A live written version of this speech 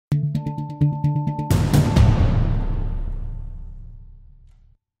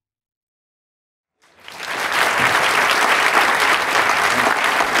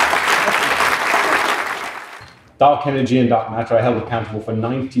dark energy and dark matter are held accountable for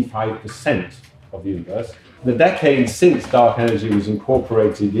 95% of the universe. The decades since dark energy was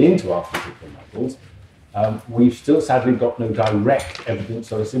incorporated into our physical models, we've still sadly got no direct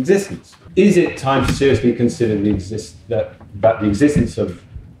evidence of its existence. Is it time to seriously consider that the existence of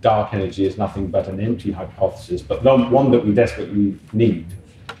dark energy is nothing but an empty hypothesis, but one that we desperately need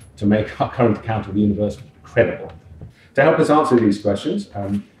to make our current account of the universe credible? To help us answer these questions,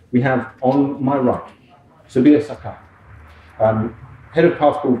 we have on my right Subir Sarkar, head of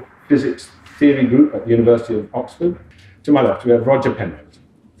particle physics theory group at the University of Oxford. To my left, we have Roger Penrose,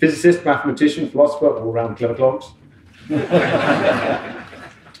 physicist, mathematician, philosopher, all-round clever clogs. To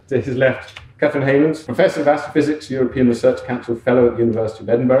his left, Catherine Heymans, professor of astrophysics, European Research Council fellow at the University of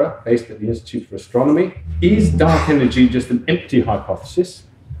Edinburgh, based at the Institute for Astronomy. Is dark energy just an empty hypothesis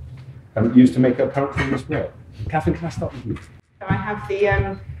used to make our current theories work? Catherine, can I start with you? I have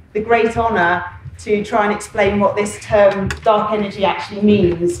the great honour to try and explain what this term dark energy actually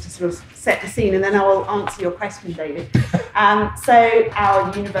means, to sort of set the scene, and then I will answer your question, David. So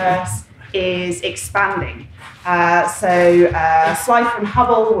our universe is expanding. Slipher and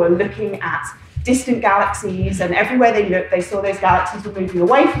Hubble were looking at distant galaxies, and everywhere they looked, they saw those galaxies were moving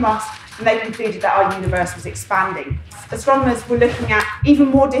away from us, and they concluded that our universe was expanding. Astronomers were looking at even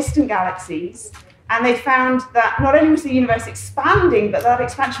more distant galaxies, and they found that not only was the universe expanding, but that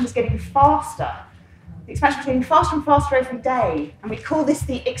expansion was getting faster. The expansion was getting faster and faster every day, and we call this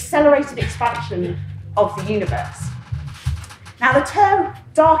the accelerated expansion of the universe. Now, the term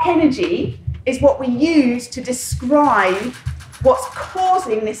dark energy is what we use to describe what's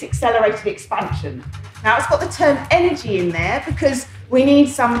causing this accelerated expansion. Now, it's got the term energy in there because we need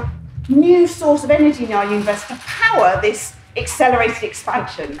some new source of energy in our universe to power this accelerated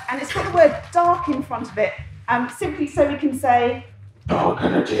expansion. And it's got the word dark in front of it, simply so we can say, dark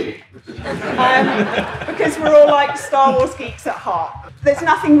energy. Because we're all like Star Wars geeks at heart. There's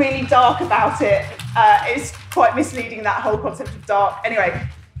nothing really dark about it. It's quite misleading, that whole concept of dark. Anyway,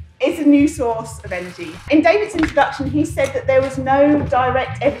 it's a new source of energy. In David's introduction, he said that there was no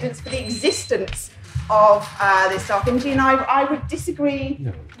direct evidence for the existence of this dark energy, and I would disagree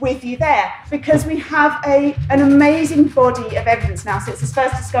with you there, because we have an amazing body of evidence now. Since its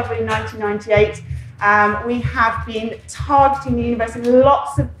first discovery in 1998, we have been targeting the universe in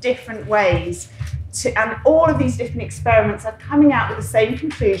lots of different ways, and all of these different experiments are coming out with the same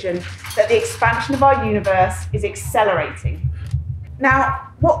conclusion, that the expansion of our universe is accelerating.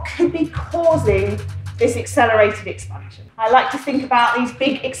 Now, what could be causing this accelerated expansion? I like to think about these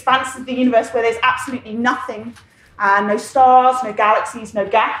big expanses of the universe where there's absolutely nothing, no stars, no galaxies, no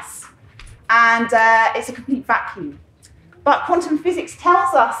gas, and it's a complete vacuum. But quantum physics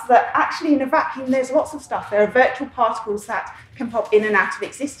tells us that actually in a vacuum there's lots of stuff. There are virtual particles that can pop in and out of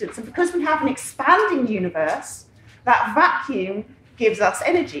existence. And because we have an expanding universe, that vacuum gives us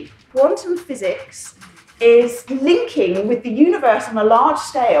energy. Quantum physics is linking with the universe on a large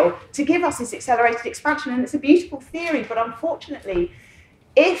scale to give us this accelerated expansion. And it's a beautiful theory, but unfortunately,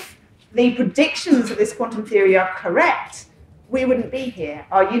 if the predictions of this quantum theory are correct, we wouldn't be here.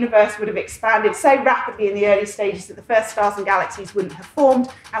 Our universe would have expanded so rapidly in the early stages that the first stars and galaxies wouldn't have formed,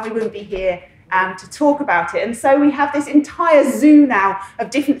 and we wouldn't be here to talk about it. And so we have this entire zoo now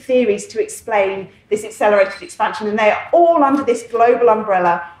of different theories to explain this accelerated expansion, and they are all under this global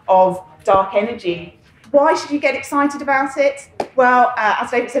umbrella of dark energy. Why should you get excited about it? Well,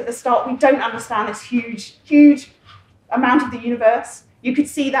 as David said at the start, we don't understand this huge amount of the universe. You could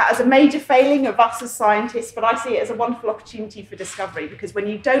see that as a major failing of us as scientists, but I see it as a wonderful opportunity for discovery, because when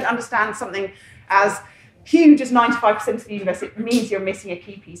you don't understand something as huge as 95% of the universe, it means you're missing a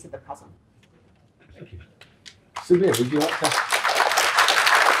key piece of the puzzle. Thank you. Subir, would you like to?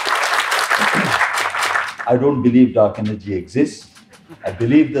 I don't believe dark energy exists. I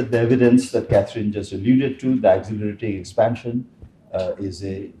believe that the evidence that Catherine just alluded to, the accelerating expansion, is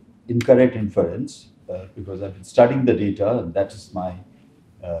an incorrect inference, because I've been studying the data, and that is my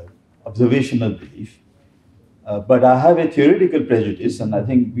observational belief. But I have a theoretical prejudice, and I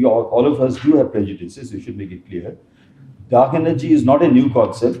think all of us do have prejudices, we should make it clear. Dark energy is not a new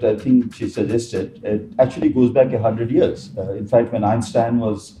concept. I think she suggested it actually goes back 100 years. In fact, when Einstein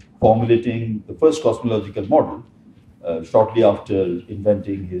was formulating the first cosmological model, shortly after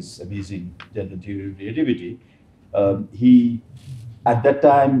inventing his amazing general theory of relativity, he at that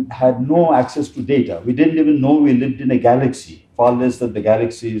time had no access to data. We didn't even know we lived in a galaxy, far less that the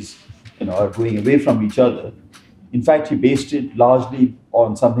galaxies are going away from each other. In fact, he based it largely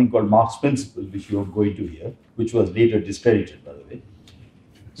on something called Mach's principle, which you are going to hear, which was later discredited, by the way.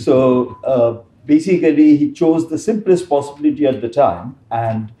 So basically, he chose the simplest possibility at the time,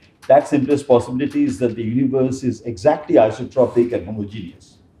 and That simplest possibility is that the universe is exactly isotropic and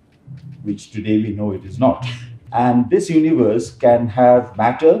homogeneous, which today we know it is not. And this universe can have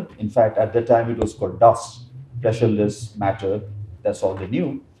matter. In fact, at that time it was called dust, pressureless matter. That's all they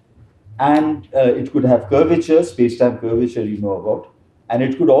knew. And it could have curvature, space-time curvature you know about. And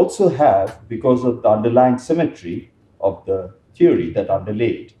it could also have, because of the underlying symmetry of the theory that underlay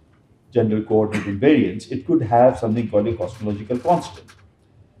it, general coordinate invariance, it could have something called a cosmological constant.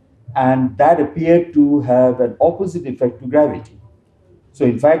 And that appeared to have an opposite effect to gravity. So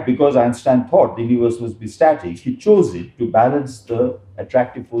in fact, because Einstein thought the universe must be static, he chose it to balance the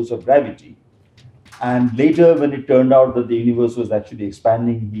attractive force of gravity. And later, when it turned out that the universe was actually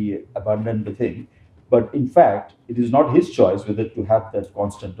expanding, he abandoned the thing. But in fact, it is not his choice whether to have that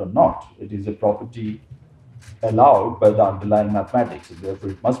constant or not. It is a property allowed by the underlying mathematics, and therefore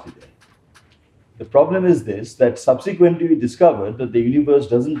it must be there. The problem is this, that subsequently we discovered that the universe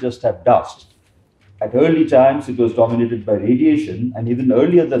doesn't just have dust. At early times, it was dominated by radiation, and even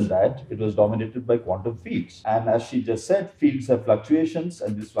earlier than that, it was dominated by quantum fields. And as she just said, fields have fluctuations,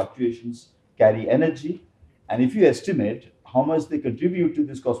 and these fluctuations carry energy. And if you estimate how much they contribute to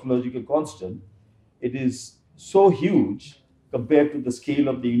this cosmological constant, it is so huge compared to the scale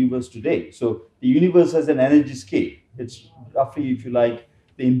of the universe today. So the universe has an energy scale. It's roughly, if you like,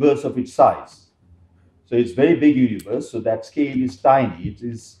 the inverse of its size. So it's a very big universe, so that scale is tiny. It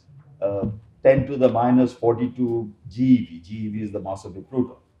is 10 to the minus 42 GeV. GeV is the mass of a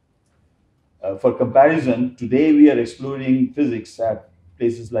proton. For comparison, today we are exploring physics at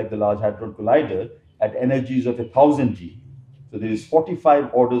places like the Large Hadron Collider at energies of 1,000 GeV. So there is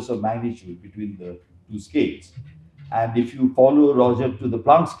 45 orders of magnitude between the two scales. And if you follow Roger to the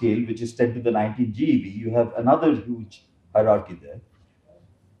Planck scale, which is 10 to the 19 GeV, you have another huge hierarchy there.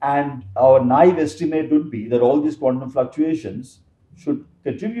 And our naive estimate would be that all these quantum fluctuations should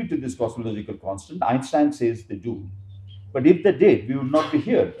contribute to this cosmological constant. Einstein says they do. But if they did, we would not be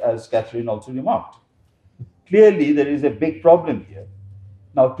here, as Catherine also remarked. Clearly, there is a big problem here.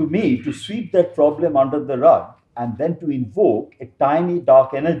 Now, to me, to sweep that problem under the rug and then to invoke a tiny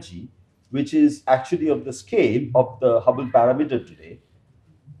dark energy, which is actually of the scale of the Hubble parameter today,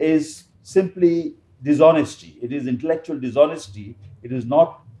 is simply dishonesty. It is intellectual dishonesty. It is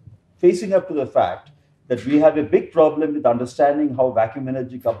not facing up to the fact that we have a big problem with understanding how vacuum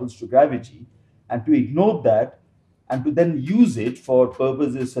energy couples to gravity, and to ignore that and to then use it for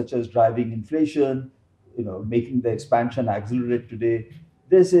purposes such as driving inflation, making the expansion accelerate today.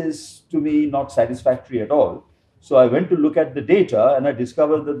 This is, to me, not satisfactory at all. So I went to look at the data and I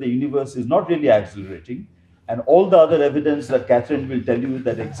discovered that the universe is not really accelerating, and all the other evidence that Catherine will tell you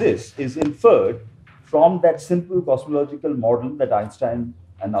that exists is inferred from that simple cosmological model that Einstein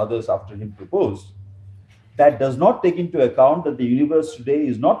and others after him proposed. That does not take into account that the universe today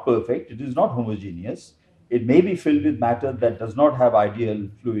is not perfect, it is not homogeneous. It may be filled with matter that does not have ideal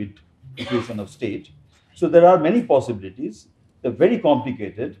fluid equation of state. So there are many possibilities. They're very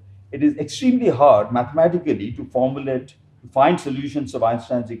complicated. It is extremely hard mathematically to find solutions of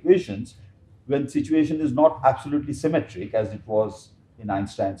Einstein's equations when the situation is not absolutely symmetric as it was in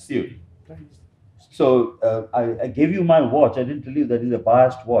Einstein's theory. So I gave you my watch. I didn't tell you that is a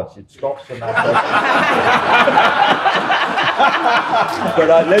biased watch. It stops when I'm talking. But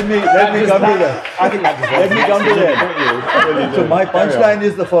let me come to that. I think that Let me come to that. So my punchline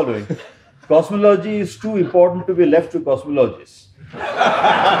is the following. Cosmology is too important to be left to cosmologists.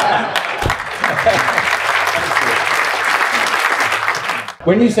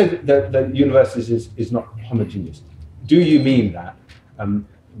 When you said that the universe is not homogeneous, do you mean that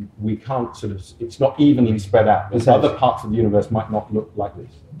we can't it's not evenly spread out? Because other parts of the universe might not look like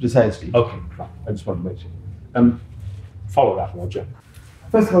this. Precisely. Okay, right. I just want to make sure. Follow that, Roger.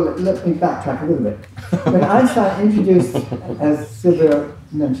 First of all, let me backtrack a little bit. When Einstein introduced, as Subir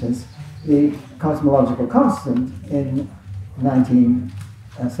mentions, the cosmological constant in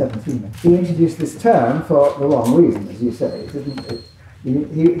 1917, he introduced this term for the wrong reason, as you say. He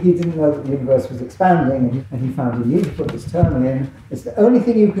didn't know that the universe was expanding, and he found he needed to put this term in. It's the only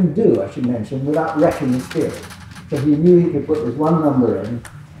thing you can do, I should mention, without wrecking his theory. So he knew he could put this one number in,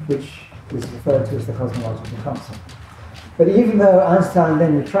 which is referred to as the cosmological constant. But even though Einstein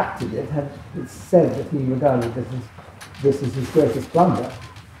then retracted it, it's said that he regarded this as his greatest blunder,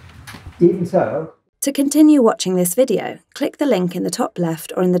 even so... To continue watching this video, click the link in the top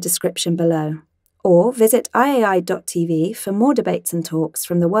left or in the description below. Or visit iai.tv for more debates and talks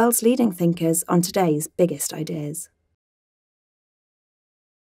from the world's leading thinkers on today's biggest ideas.